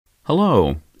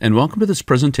Hello, and welcome to this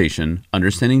presentation,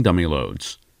 Understanding Dummy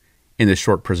Loads. In this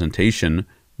short presentation,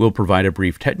 we'll provide a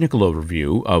brief technical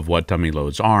overview of what dummy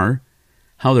loads are,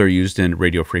 how they're used in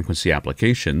radio frequency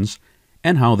applications,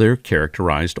 and how they're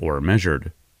characterized or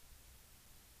measured.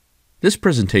 This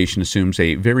presentation assumes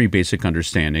a very basic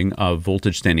understanding of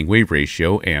voltage standing wave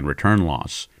ratio and return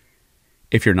loss.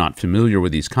 If you're not familiar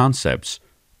with these concepts,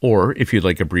 or if you'd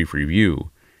like a brief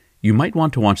review, you might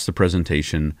want to watch the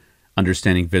presentation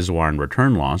Understanding VSWR and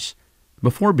Return Loss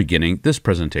before beginning this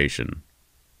presentation.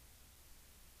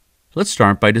 Let's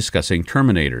start by discussing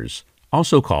terminators,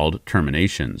 also called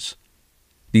terminations.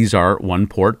 These are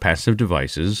one-port passive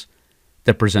devices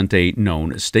that present a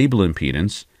known stable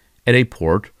impedance at a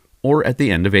port or at the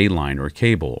end of a line or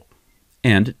cable,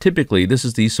 and typically this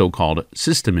is the so-called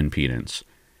system impedance,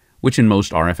 which in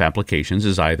most RF applications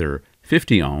is either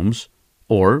 50 ohms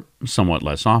or, somewhat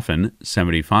less often,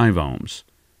 75 ohms.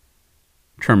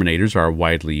 Terminators are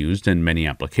widely used in many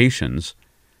applications,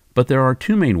 but there are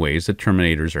two main ways that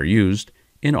terminators are used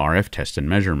in RF test and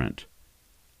measurement.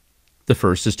 The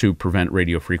first is to prevent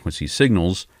radio frequency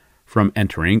signals from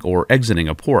entering or exiting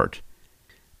a port,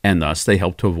 and thus they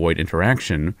help to avoid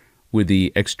interaction with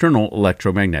the external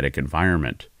electromagnetic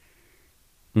environment.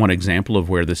 One example of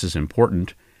where this is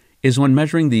important is when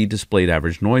measuring the displayed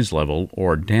average noise level,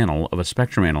 or DANL, of a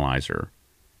spectrum analyzer.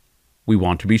 We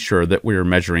want to be sure that we are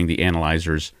measuring the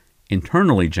analyzer's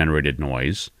internally generated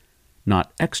noise,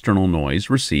 not external noise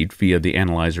received via the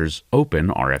analyzer's open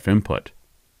RF input.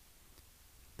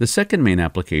 The second main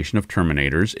application of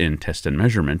terminators in test and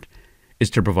measurement is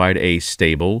to provide a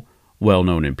stable,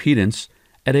 well-known impedance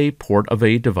at a port of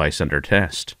a device under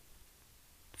test.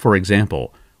 For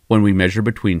example, when we measure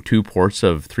between two ports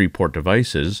of three-port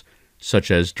devices,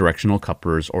 such as directional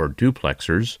couplers or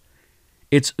duplexers,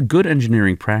 it's good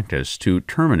engineering practice to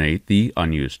terminate the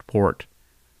unused port.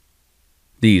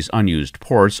 These unused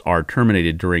ports are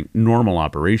terminated during normal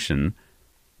operation,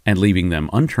 and leaving them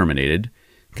unterminated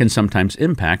can sometimes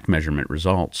impact measurement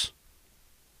results.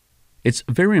 It's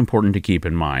very important to keep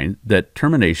in mind that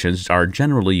terminations are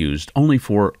generally used only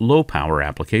for low-power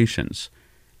applications,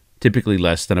 typically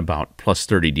less than about plus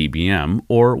 30 dBm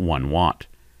or 1 watt.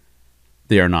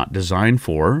 They are not designed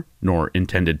for, nor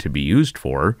intended to be used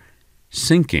for,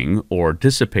 sinking or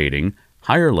dissipating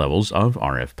higher levels of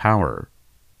RF power.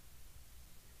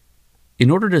 In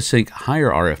order to sink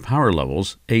higher RF power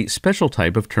levels, a special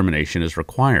type of termination is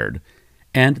required,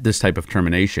 and this type of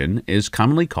termination is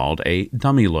commonly called a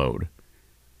dummy load.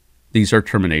 These are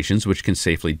terminations which can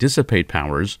safely dissipate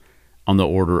powers on the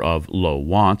order of low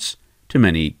watts to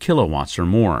many kilowatts or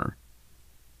more.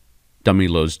 Dummy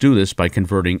loads do this by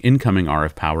converting incoming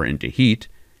RF power into heat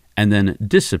and then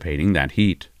dissipating that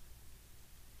heat.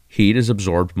 Heat is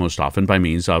absorbed most often by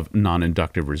means of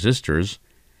non-inductive resistors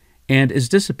and is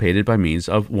dissipated by means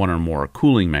of one or more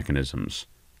cooling mechanisms.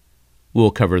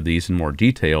 We'll cover these in more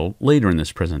detail later in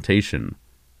this presentation.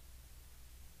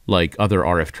 Like other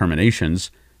RF terminations,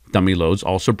 dummy loads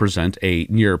also present a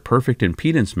near-perfect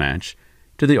impedance match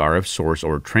to the RF source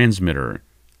or transmitter,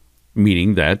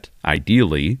 meaning that,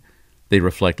 ideally, they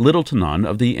reflect little to none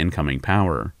of the incoming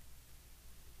power.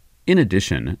 In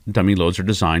addition, dummy loads are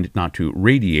designed not to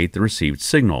radiate the received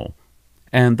signal,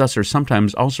 and thus are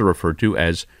sometimes also referred to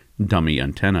as dummy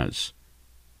antennas.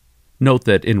 Note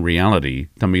that in reality,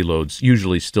 dummy loads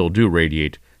usually still do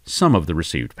radiate some of the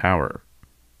received power.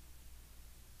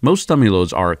 Most dummy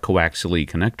loads are coaxially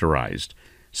connectorized,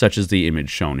 such as the image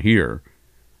shown here,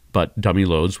 but dummy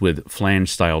loads with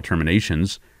flange-style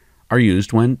terminations are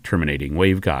used when terminating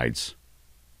waveguides.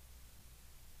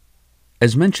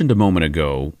 As mentioned a moment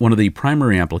ago, one of the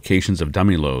primary applications of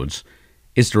dummy loads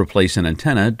is to replace an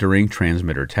antenna during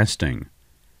transmitter testing.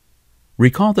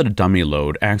 Recall that a dummy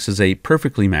load acts as a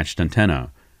perfectly matched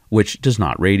antenna, which does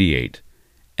not radiate,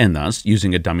 and thus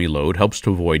using a dummy load helps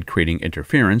to avoid creating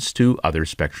interference to other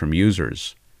spectrum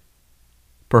users.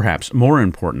 Perhaps more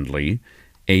importantly,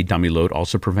 a dummy load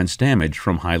also prevents damage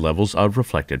from high levels of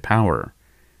reflected power.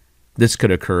 This could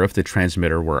occur if the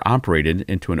transmitter were operated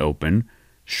into an open,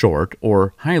 short,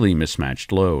 or highly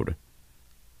mismatched load.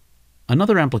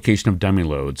 Another application of dummy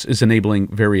loads is enabling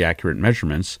very accurate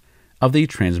measurements of the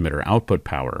transmitter output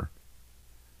power.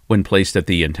 When placed at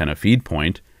the antenna feed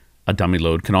point, a dummy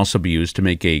load can also be used to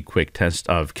make a quick test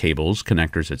of cables,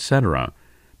 connectors, etc.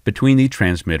 between the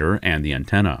transmitter and the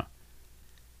antenna.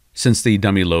 Since the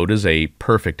dummy load is a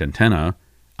perfect antenna,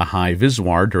 a high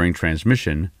VSWR during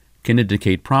transmission can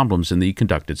indicate problems in the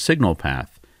conducted signal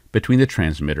path between the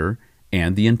transmitter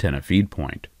and the antenna feed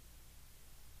point.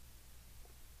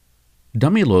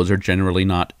 Dummy loads are generally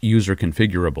not user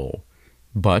configurable,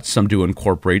 but some do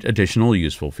incorporate additional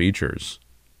useful features.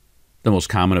 The most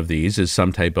common of these is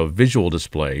some type of visual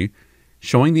display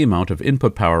showing the amount of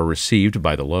input power received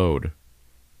by the load.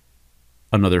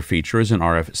 Another feature is an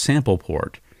RF sample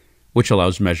port, which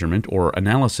allows measurement or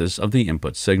analysis of the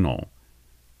input signal.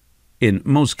 In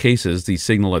most cases, the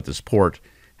signal at this port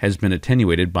has been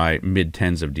attenuated by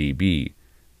mid-tens of dB,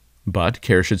 but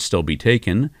care should still be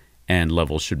taken, and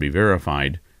levels should be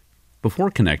verified,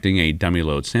 before connecting a dummy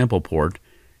load sample port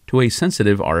to a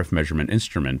sensitive RF measurement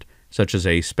instrument, such as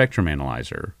a spectrum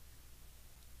analyzer.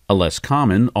 A less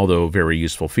common, although very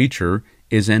useful feature,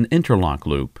 is an interlock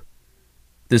loop.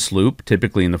 This loop,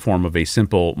 typically in the form of a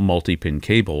simple multi-pin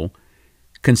cable,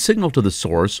 can signal to the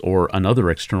source or another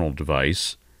external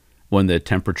device when the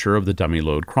temperature of the dummy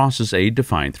load crosses a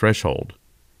defined threshold.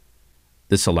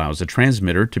 This allows the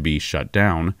transmitter to be shut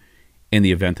down in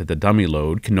the event that the dummy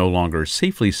load can no longer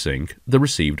safely sync the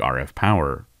received RF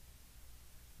power.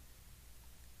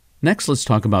 Next, let's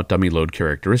talk about dummy load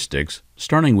characteristics,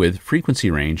 starting with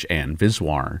frequency range and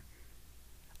VSWR.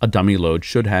 A dummy load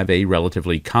should have a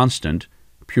relatively constant,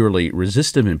 purely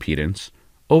resistive impedance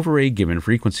over a given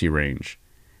frequency range,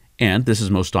 and this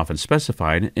is most often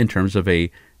specified in terms of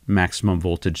a maximum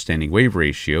voltage standing wave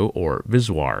ratio, or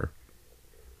VSWR.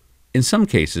 In some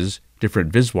cases,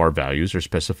 different VSWR values are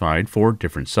specified for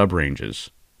different subranges.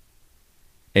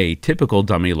 A typical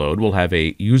dummy load will have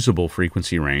a usable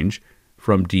frequency range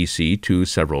from DC to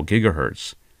several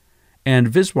gigahertz,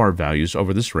 and VSWR values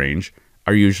over this range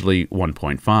are usually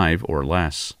 1.5 or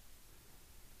less.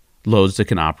 Loads that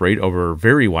can operate over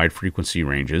very wide frequency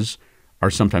ranges are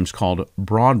sometimes called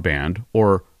broadband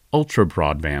or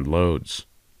ultra-broadband loads.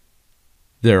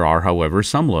 There are, however,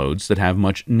 some loads that have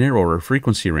much narrower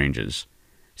frequency ranges,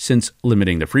 since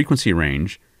limiting the frequency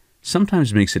range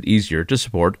sometimes makes it easier to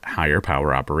support higher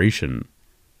power operation.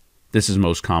 This is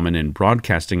most common in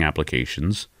broadcasting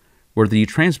applications, where the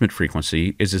transmit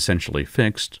frequency is essentially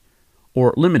fixed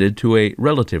or limited to a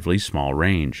relatively small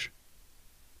range.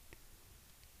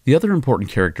 The other important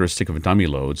characteristic of dummy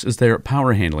loads is their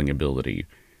power handling ability,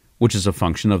 which is a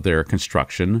function of their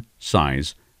construction,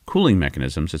 size, cooling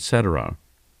mechanisms, etc.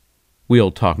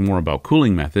 We'll talk more about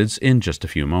cooling methods in just a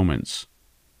few moments.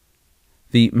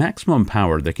 The maximum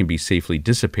power that can be safely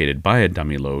dissipated by a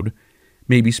dummy load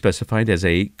may be specified as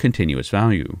a continuous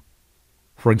value.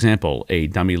 For example, a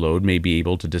dummy load may be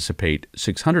able to dissipate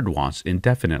 600 watts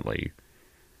indefinitely.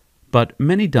 But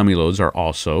many dummy loads are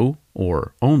also,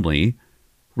 or only,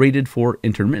 rated for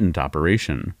intermittent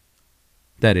operation.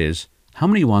 That is, how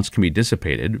many watts can be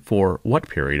dissipated for what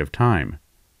period of time.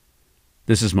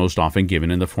 This is most often given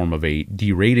in the form of a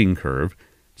derating curve,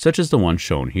 such as the one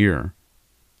shown here.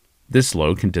 This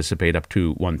load can dissipate up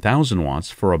to 1000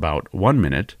 watts for about 1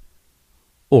 minute,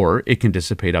 or it can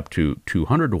dissipate up to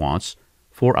 200 watts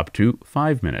for up to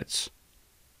 5 minutes.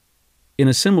 In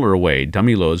a similar way,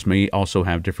 dummy loads may also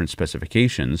have different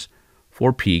specifications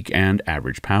for peak and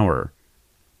average power.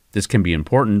 This can be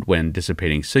important when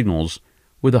dissipating signals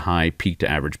with a high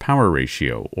peak-to-average power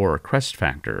ratio, or crest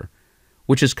factor,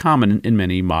 which is common in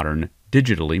many modern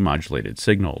digitally modulated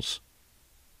signals.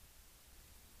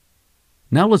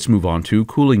 Now let's move on to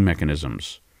cooling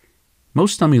mechanisms.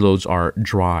 Most dummy loads are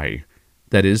dry,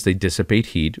 that is, they dissipate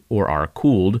heat or are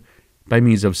cooled by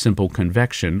means of simple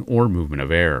convection or movement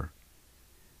of air.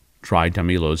 Dry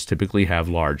dummy loads typically have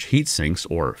large heat sinks,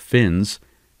 or fins,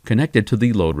 connected to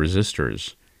the load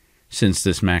resistors, since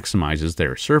this maximizes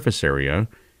their surface area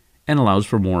and allows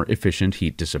for more efficient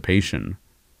heat dissipation.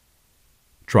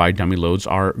 Dry dummy loads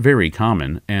are very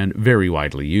common and very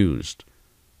widely used.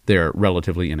 They're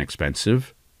relatively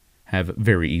inexpensive, have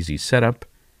very easy setup,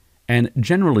 and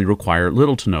generally require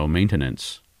little to no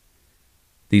maintenance.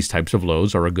 These types of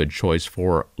loads are a good choice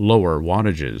for lower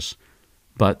wattages,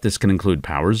 but this can include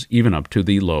powers even up to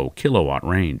the low kilowatt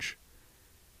range.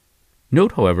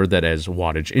 Note, however, that as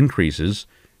wattage increases,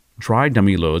 dry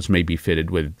dummy loads may be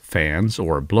fitted with fans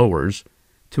or blowers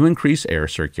to increase air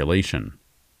circulation.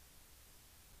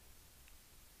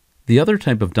 The other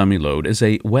type of dummy load is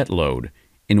a wet load,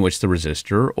 in which the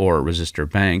resistor or resistor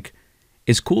bank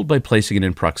is cooled by placing it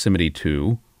in proximity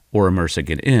to, or immersing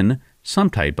it in, some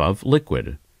type of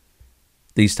liquid.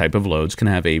 These type of loads can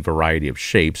have a variety of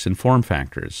shapes and form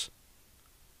factors.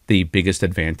 The biggest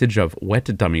advantage of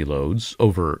wet dummy loads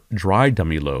over dry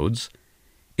dummy loads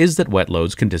is that wet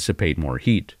loads can dissipate more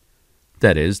heat.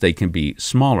 That is, they can be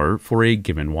smaller for a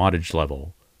given wattage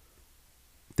level.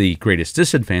 The greatest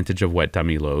disadvantage of wet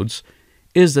dummy loads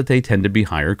is that they tend to be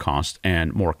higher cost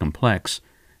and more complex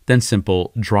than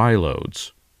simple dry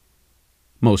loads.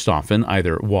 Most often,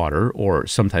 either water or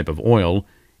some type of oil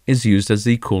is used as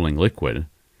the cooling liquid,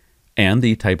 and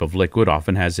the type of liquid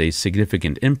often has a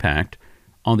significant impact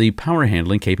on the power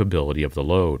handling capability of the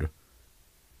load.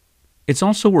 It's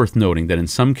also worth noting that in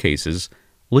some cases,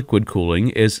 liquid cooling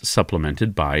is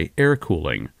supplemented by air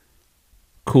cooling.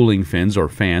 Cooling fins or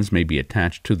fans may be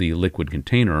attached to the liquid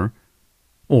container,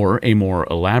 or a more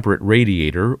elaborate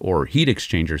radiator or heat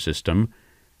exchanger system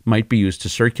might be used to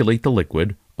circulate the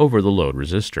liquid over the load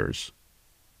resistors.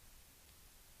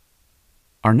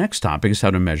 Our next topic is how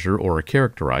to measure or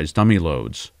characterize dummy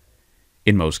loads.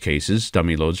 In most cases,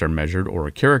 dummy loads are measured or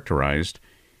characterized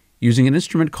using an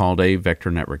instrument called a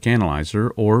vector network analyzer,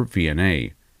 or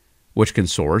VNA, which can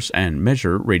source and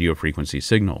measure radio frequency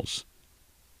signals.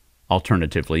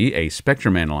 Alternatively, a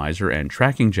spectrum analyzer and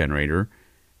tracking generator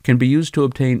can be used to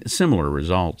obtain similar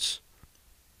results.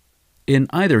 In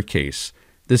either case,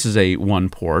 this is a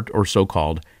one-port or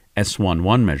so-called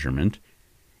S11 measurement,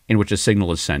 in which a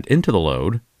signal is sent into the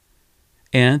load,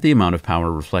 and the amount of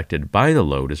power reflected by the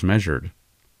load is measured.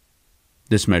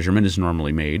 This measurement is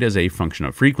normally made as a function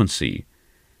of frequency,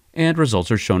 and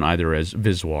results are shown either as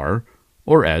VSWR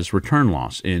or as return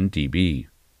loss in dB.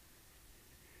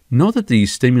 Note that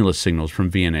these stimulus signals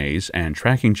from VNAs and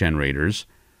tracking generators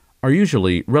are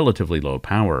usually relatively low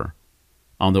power,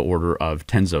 on the order of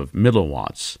tens of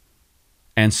milliwatts,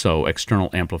 and so external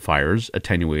amplifiers,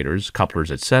 attenuators,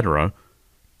 couplers, etc.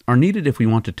 are needed if we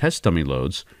want to test dummy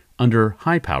loads under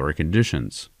high power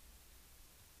conditions.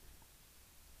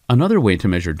 Another way to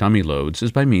measure dummy loads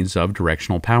is by means of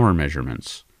directional power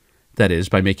measurements, that is,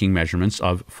 by making measurements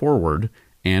of forward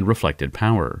and reflected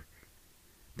power.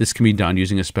 This can be done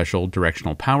using a special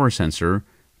directional power sensor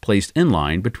placed in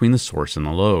line between the source and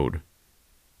the load.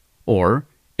 Or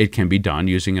it can be done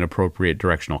using an appropriate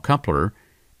directional coupler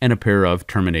and a pair of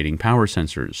terminating power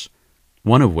sensors,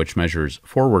 one of which measures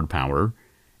forward power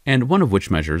and one of which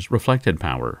measures reflected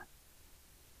power.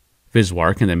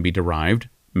 VSWR can then be derived,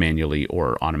 manually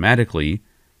or automatically,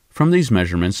 from these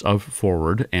measurements of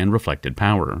forward and reflected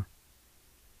power.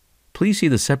 Please see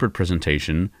the separate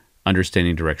presentation,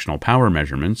 Understanding Directional Power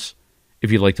Measurements,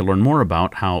 if you'd like to learn more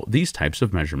about how these types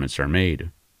of measurements are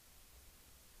made.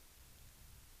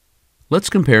 Let's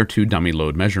compare two dummy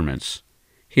load measurements.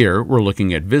 Here we're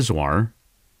looking at VSWR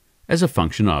as a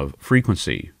function of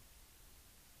frequency.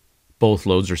 Both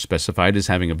loads are specified as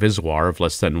having a VSWR of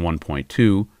less than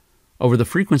 1.2 over the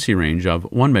frequency range of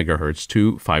 1 MHz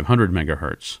to 500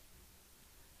 MHz.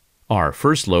 Our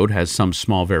first load has some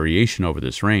small variation over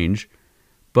this range,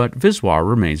 but VSWR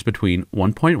remains between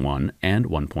 1.1 and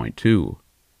 1.2.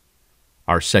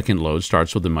 Our second load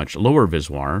starts with a much lower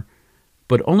VSWR,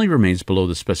 but only remains below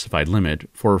the specified limit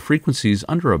for frequencies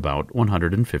under about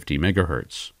 150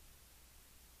 MHz.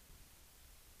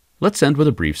 Let's end with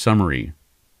a brief summary.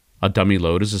 A dummy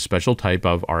load is a special type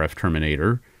of RF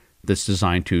terminator that's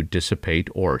designed to dissipate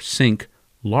or sink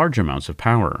large amounts of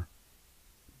power.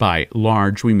 By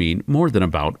large, we mean more than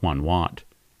about 1 watt.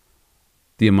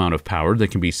 The amount of power that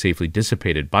can be safely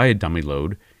dissipated by a dummy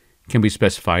load can be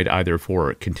specified either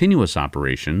for continuous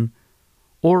operation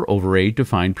or over a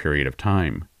defined period of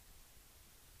time.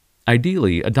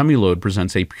 Ideally, a dummy load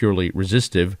presents a purely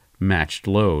resistive, matched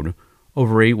load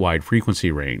over a wide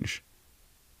frequency range.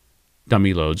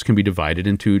 Dummy loads can be divided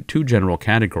into two general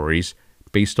categories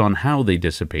based on how they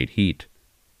dissipate heat.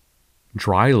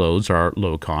 Dry loads are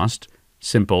low cost,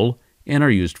 simple, and are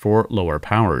used for lower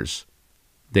powers.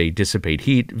 They dissipate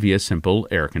heat via simple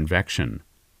air convection.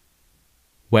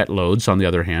 Wet loads, on the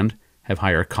other hand, have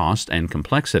higher cost and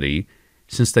complexity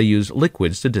since they use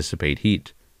liquids to dissipate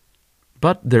heat,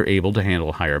 but they're able to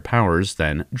handle higher powers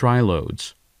than dry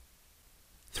loads.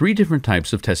 3 different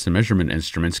types of test and measurement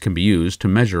instruments can be used to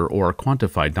measure or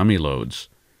quantify dummy loads.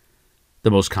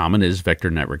 The most common is vector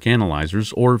network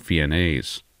analyzers, or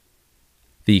VNAs.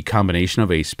 The combination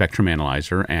of a spectrum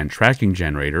analyzer and tracking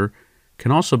generator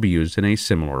can also be used in a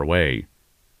similar way.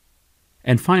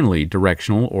 And finally,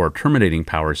 directional or terminating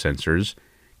power sensors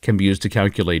can be used to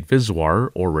calculate VSWR,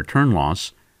 or return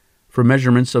loss, for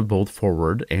measurements of both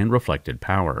forward and reflected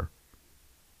power.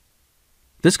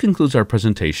 This concludes our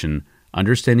presentation,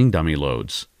 Understanding Dummy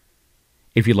Loads.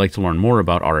 If you'd like to learn more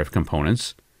about RF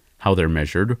components, how they're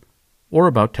measured, or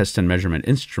about test and measurement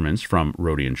instruments from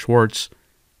Rohde and Schwarz,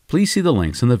 please see the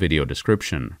links in the video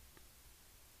description.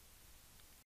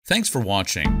 Thanks for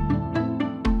watching.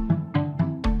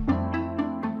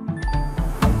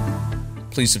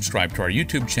 Please subscribe to our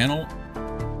YouTube channel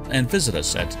and visit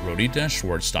us at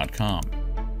rohde-schwarz.com.